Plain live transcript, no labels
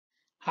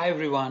Hi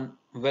everyone,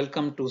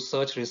 welcome to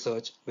Search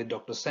Research with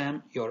Dr.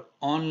 Sam, your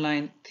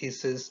online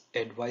thesis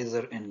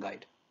advisor and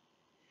guide.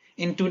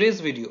 In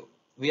today's video,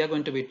 we are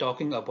going to be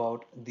talking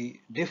about the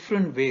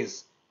different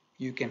ways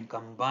you can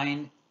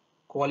combine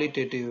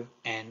qualitative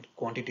and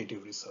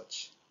quantitative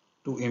research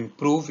to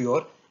improve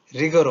your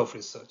rigor of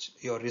research,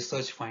 your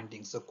research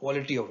findings, the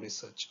quality of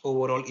research,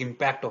 overall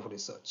impact of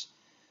research.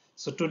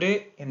 So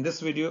today in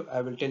this video,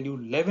 I will tell you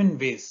 11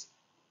 ways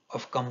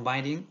of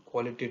combining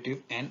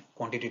qualitative and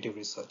quantitative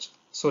research.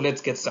 So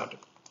let's get started.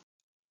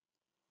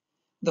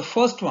 The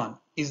first one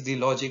is the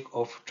logic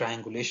of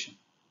triangulation.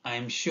 I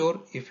am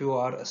sure if you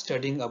are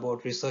studying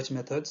about research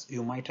methods,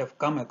 you might have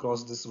come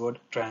across this word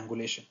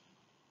triangulation.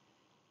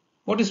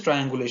 What is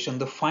triangulation?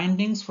 The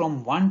findings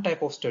from one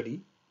type of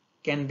study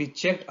can be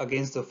checked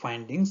against the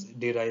findings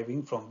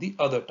deriving from the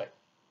other type.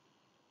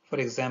 For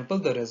example,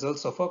 the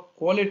results of a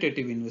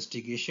qualitative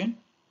investigation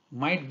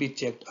might be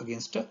checked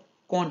against a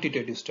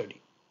quantitative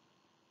study.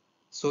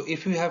 So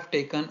if you have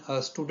taken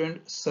a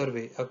student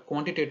survey, a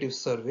quantitative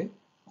survey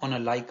on a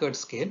Likert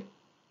scale,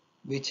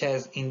 which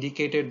has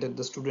indicated that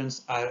the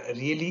students are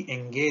really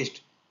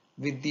engaged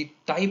with the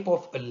type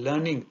of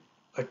learning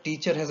a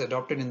teacher has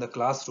adopted in the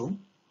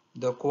classroom,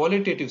 the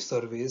qualitative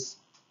surveys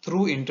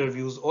through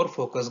interviews or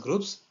focus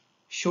groups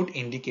should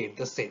indicate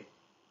the same.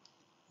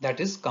 That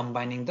is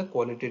combining the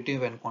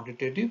qualitative and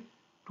quantitative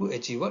to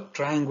achieve a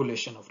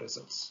triangulation of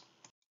results.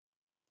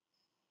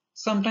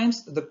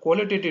 Sometimes the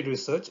qualitative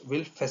research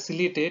will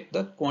facilitate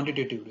the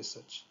quantitative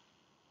research.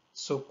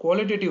 So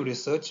qualitative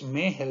research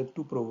may help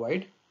to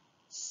provide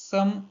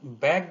some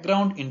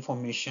background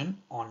information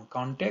on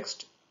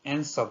context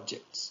and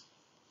subjects,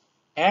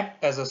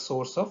 act as a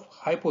source of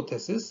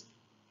hypothesis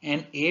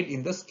and aid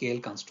in the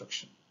scale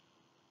construction.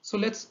 So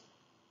let's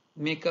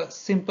make a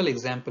simple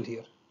example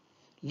here.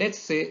 Let's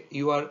say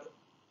you are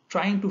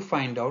trying to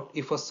find out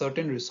if a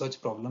certain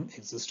research problem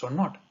exists or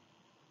not.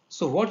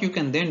 So what you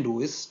can then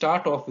do is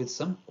start off with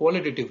some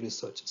qualitative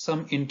research,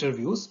 some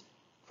interviews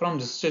from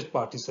research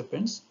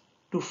participants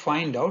to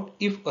find out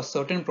if a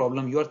certain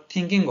problem you are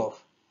thinking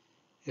of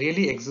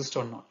really exists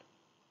or not.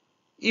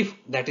 If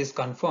that is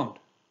confirmed,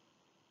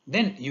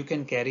 then you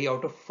can carry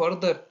out a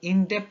further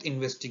in-depth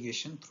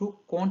investigation through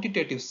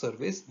quantitative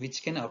surveys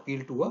which can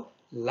appeal to a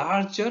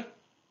larger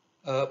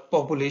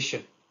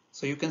population.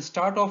 So you can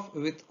start off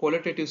with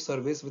qualitative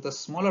surveys with a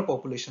smaller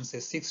population, say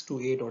 6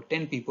 to 8 or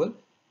 10 people,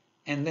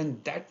 and then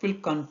that will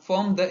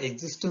confirm the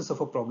existence of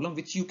a problem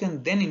which you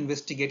can then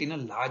investigate in a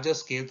larger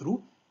scale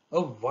through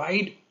a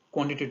wide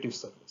quantitative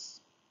surveys.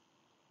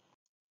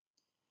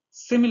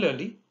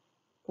 Similarly,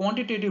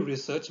 quantitative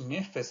research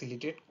may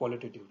facilitate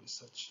qualitative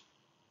research.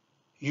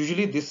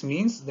 Usually this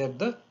means that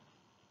the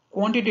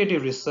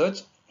quantitative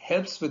research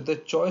helps with the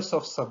choice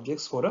of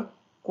subjects for a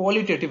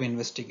qualitative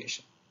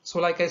investigation. So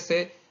like I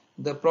say,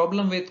 the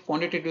problem with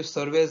quantitative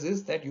surveys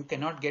is that you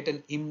cannot get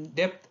an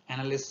in-depth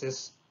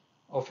analysis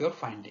of your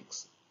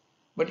findings.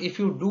 But if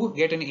you do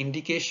get an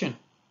indication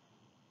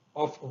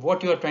of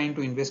what you are trying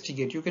to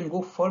investigate, you can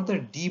go further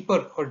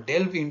deeper or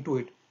delve into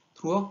it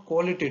through a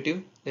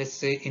qualitative, let's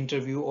say,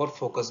 interview or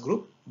focus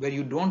group, where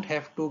you don't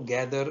have to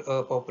gather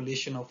a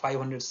population of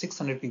 500,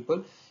 600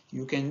 people.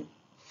 You can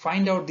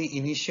find out the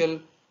initial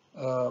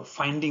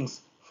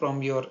findings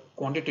from your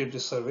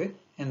quantitative survey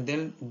and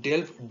then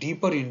delve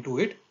deeper into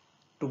it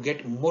to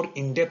get more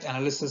in-depth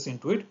analysis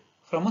into it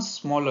from a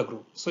smaller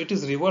group. So it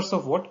is reverse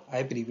of what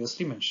I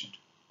previously mentioned.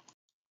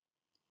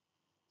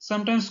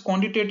 Sometimes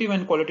quantitative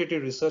and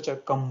qualitative research are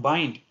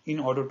combined in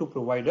order to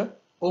provide an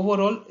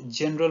overall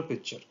general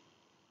picture.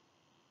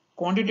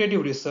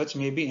 Quantitative research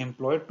may be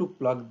employed to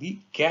plug the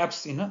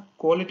gaps in a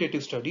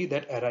qualitative study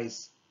that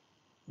arise.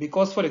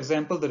 Because, for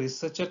example, the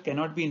researcher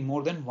cannot be in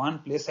more than one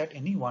place at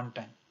any one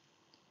time.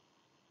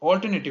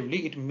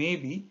 Alternatively, it may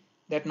be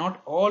that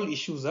not all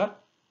issues are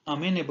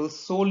amenable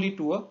solely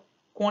to a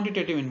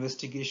quantitative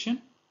investigation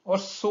or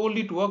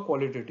solely to a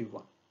qualitative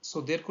one.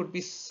 So there could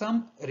be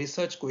some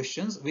research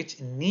questions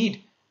which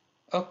need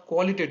a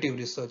qualitative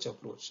research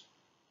approach.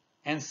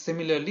 And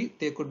similarly,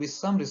 there could be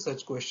some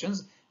research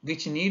questions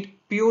which need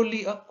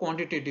purely a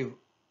quantitative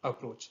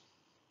approach.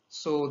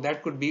 So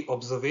that could be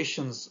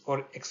observations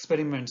or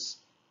experiments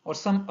or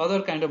some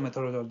other kind of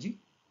methodology.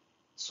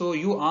 So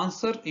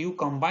you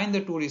combine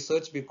the two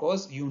research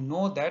because you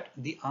know that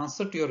the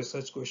answer to your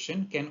research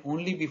question can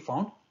only be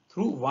found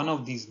through one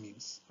of these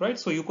means, right?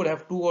 So you could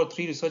have 2 or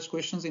 3 research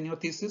questions in your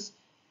thesis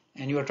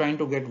and you are trying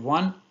to get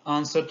one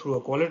answer through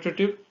a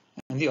qualitative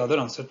and the other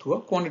answer through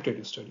a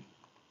quantitative study.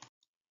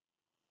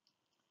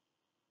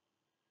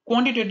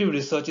 Quantitative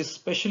research is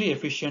especially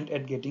efficient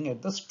at getting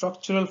at the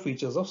structural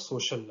features of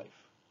social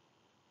life,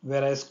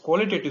 whereas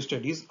qualitative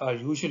studies are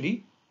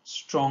usually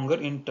stronger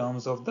in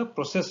terms of the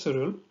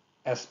processual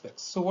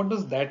aspects. So what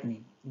does that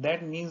mean?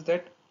 That means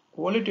that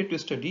qualitative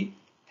study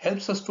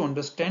helps us to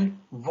understand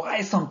why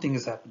something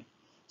is happening.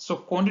 So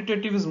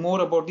quantitative is more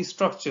about the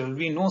structure.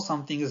 We know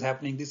something is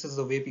happening. This is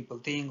the way people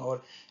think, or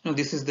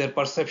this is their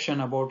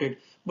perception about it.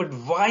 But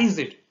why is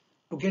it?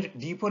 To get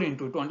deeper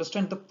into it, to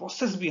understand the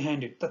process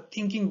behind it, the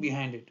thinking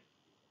behind it,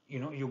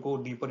 you go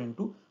deeper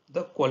into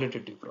the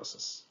qualitative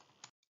process.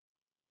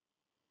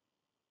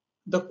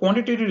 The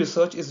quantitative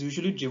research is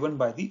usually driven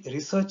by the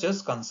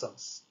researcher's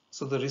concerns.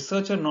 So the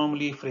researcher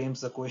normally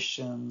frames the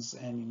questions,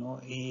 and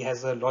he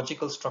has a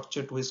logical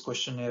structure to his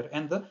questionnaire,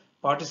 and the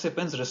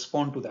participants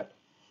respond to that.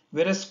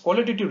 Whereas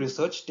qualitative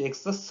research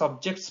takes the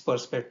subject's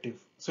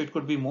perspective. So it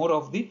could be more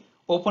of the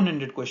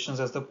open-ended questions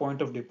as the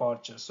point of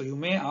departure. So you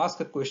may ask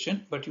a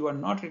question, but you are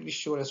not really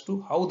sure as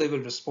to how they will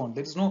respond.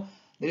 There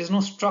is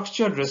no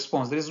structured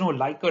response. There is no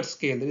Likert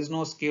scale. There is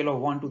no scale of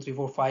 1, 2, 3,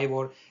 4, 5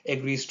 or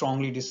agree,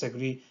 strongly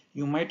disagree.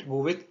 You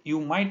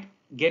might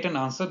get an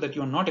answer that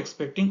you are not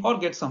expecting, or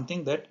get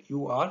something that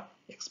you are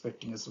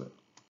expecting as well.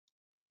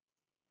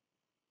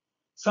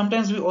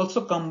 Sometimes we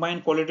also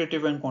combine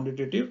qualitative and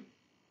quantitative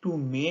to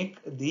make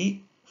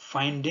the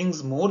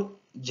findings more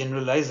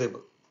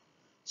generalizable.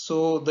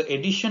 So the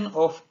addition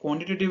of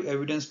quantitative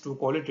evidence to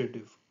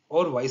qualitative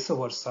or vice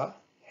versa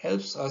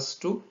helps us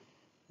to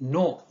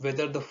know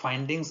whether the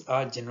findings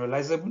are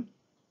generalizable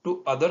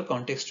to other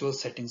contextual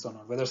settings or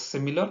not, whether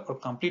similar or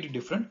completely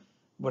different.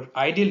 But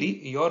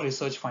ideally, your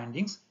research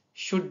findings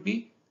should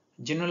be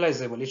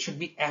generalizable. It should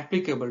be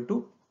applicable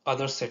to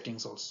other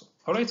settings also.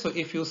 All right. So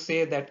if you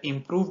say that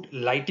improved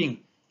lighting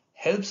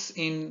helps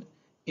in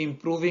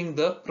improving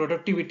the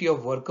productivity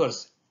of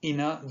workers in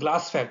a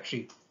glass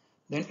factory,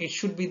 then it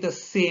should be the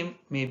same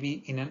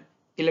maybe in an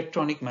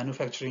electronic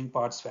manufacturing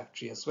parts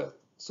factory as well.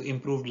 So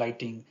improved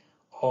lighting,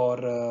 or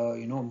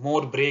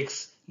more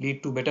breaks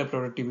lead to better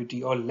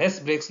productivity, or less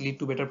breaks lead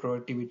to better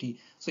productivity.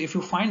 So if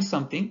you find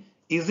something,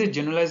 is it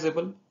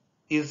generalizable?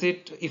 Is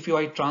it, if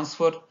I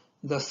transfer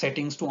the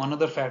settings to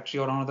another factory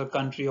or another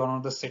country or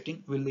another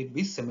setting, will it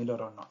be similar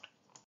or not?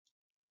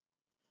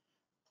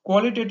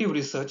 Qualitative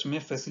research may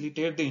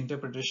facilitate the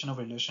interpretation of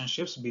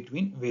relationships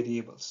between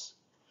variables.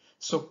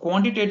 So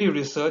quantitative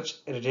research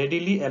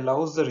readily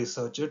allows the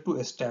researcher to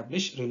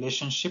establish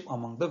relationship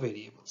among the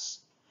variables.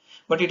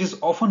 But it is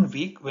often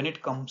weak when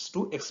it comes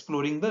to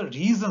exploring the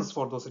reasons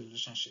for those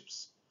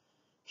relationships.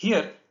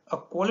 Here, a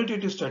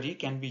qualitative study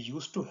can be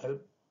used to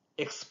help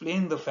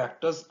explain the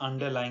factors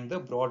underlying the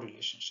broad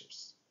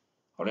relationships.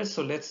 Alright,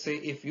 so let's say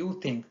if you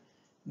think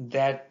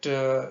that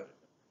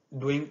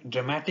doing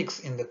dramatics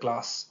in the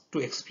class to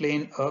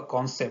explain a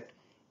concept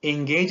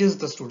engages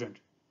the student.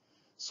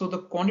 So the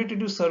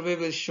quantitative survey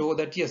will show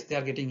that yes, they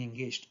are getting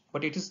engaged,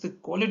 but it is the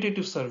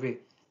qualitative survey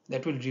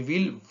that will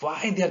reveal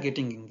why they are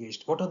getting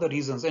engaged. What are the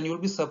reasons? And you'll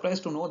be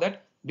surprised to know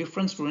that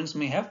different students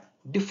may have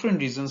different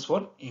reasons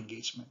for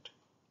engagement.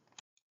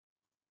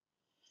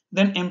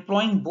 Then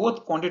employing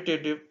both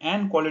quantitative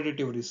and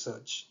qualitative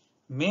research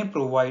may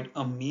provide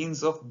a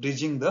means of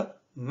bridging the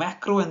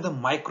macro and the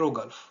micro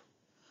gulf.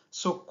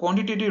 So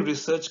quantitative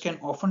research can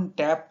often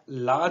tap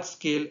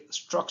large-scale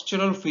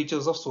structural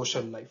features of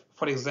social life.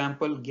 For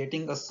example,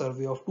 getting a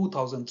survey of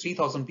 2,000,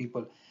 3,000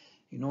 people,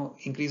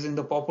 increasing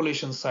the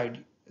population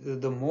side.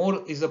 The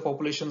more is the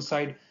population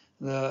side,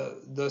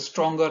 the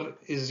stronger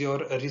is your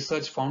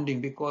research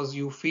founding, because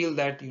you feel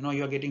that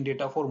you're getting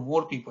data for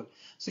more people.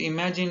 So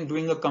imagine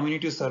doing a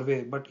community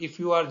survey, but if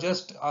you are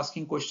just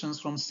asking questions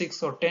from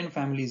 6 or 10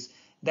 families,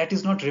 that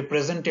is not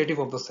representative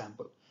of the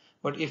sample.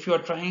 But if you are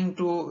trying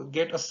to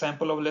get a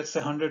sample of, let's say,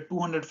 100,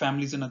 200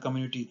 families in a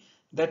community,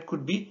 that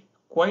could be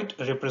quite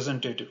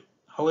representative.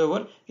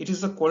 However, it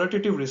is the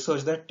qualitative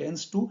research that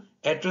tends to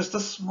address the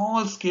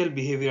small scale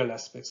behavioral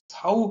aspects.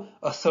 How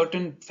a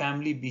certain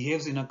family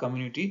behaves in a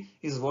community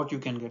is what you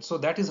can get. So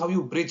that is how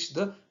you bridge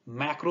the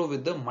macro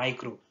with the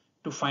micro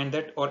to find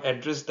that or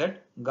address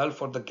that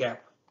gulf or the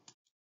gap.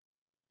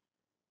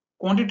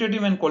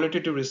 Quantitative and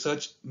qualitative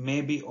research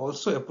may be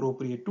also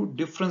appropriate to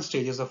different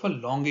stages of a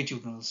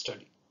longitudinal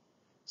study.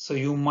 So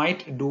you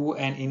might do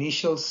an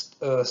initial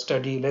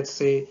study. Let's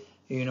say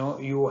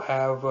you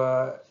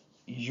have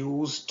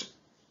used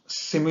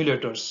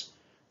simulators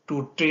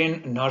to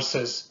train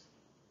nurses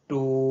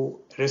to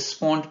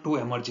respond to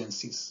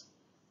emergencies,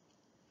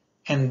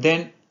 and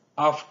then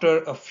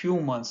after a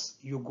few months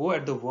you go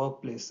at the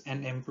workplace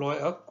and employ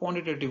a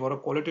quantitative or a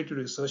qualitative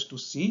research to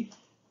see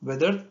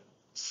whether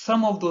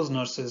some of those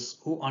nurses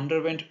who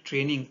underwent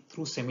training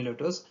through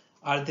simulators,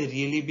 are they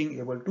really being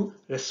able to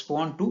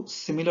respond to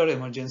similar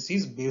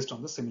emergencies based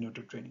on the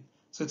simulator training.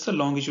 So it's a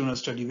longitudinal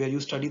study where you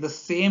study the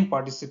same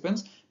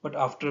participants, but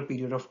after a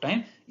period of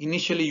time.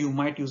 Initially you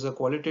might use a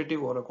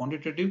qualitative or a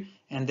quantitative,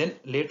 and then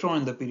later on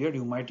in the period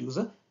you might use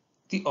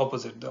the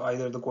opposite,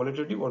 either the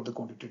qualitative or the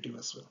quantitative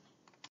as well.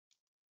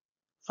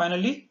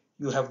 Finally,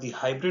 you have the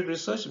hybrid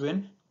research,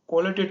 when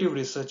qualitative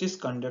research is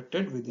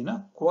conducted within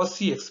a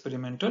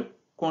quasi-experimental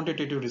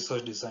quantitative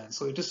research design.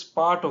 So it is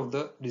part of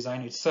the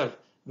design itself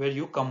where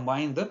you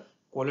combine the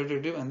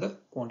qualitative and the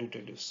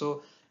quantitative.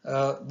 So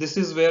this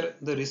is where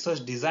the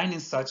research design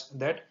is such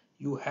that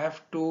you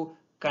have to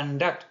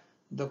conduct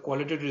the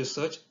qualitative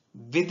research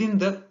within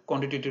the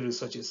quantitative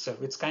research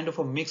itself. It's kind of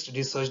a mixed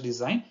research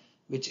design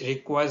which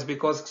requires,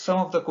 because some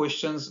of the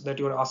questions that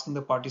you are asking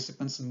the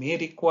participants may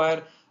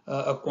require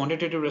a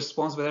quantitative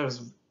response,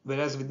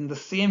 whereas within the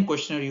same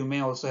questionnaire you may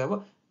also have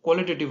a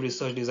qualitative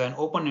research design,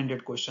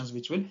 open-ended questions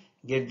which will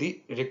get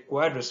the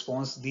required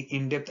response, the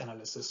in-depth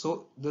analysis.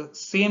 So the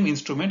same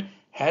instrument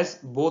has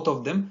both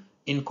of them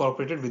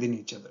incorporated within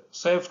each other.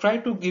 So I've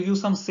tried to give you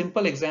some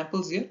simple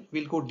examples here.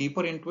 We'll go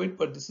deeper into it,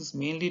 but this is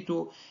mainly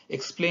to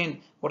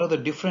explain what are the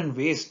different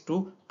ways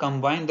to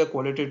combine the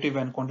qualitative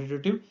and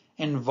quantitative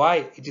and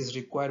why it is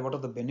required, what are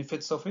the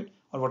benefits of it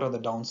or what are the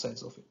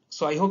downsides of it.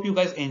 So I hope you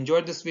guys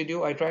enjoyed this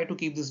video. I try to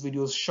keep these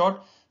videos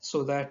short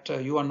so that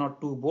you are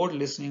not too bored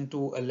listening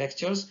to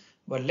lectures,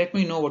 but let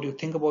me know what you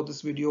think about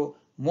this video.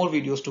 More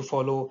videos to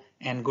follow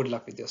and good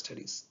luck with your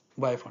studies.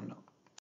 Bye for now.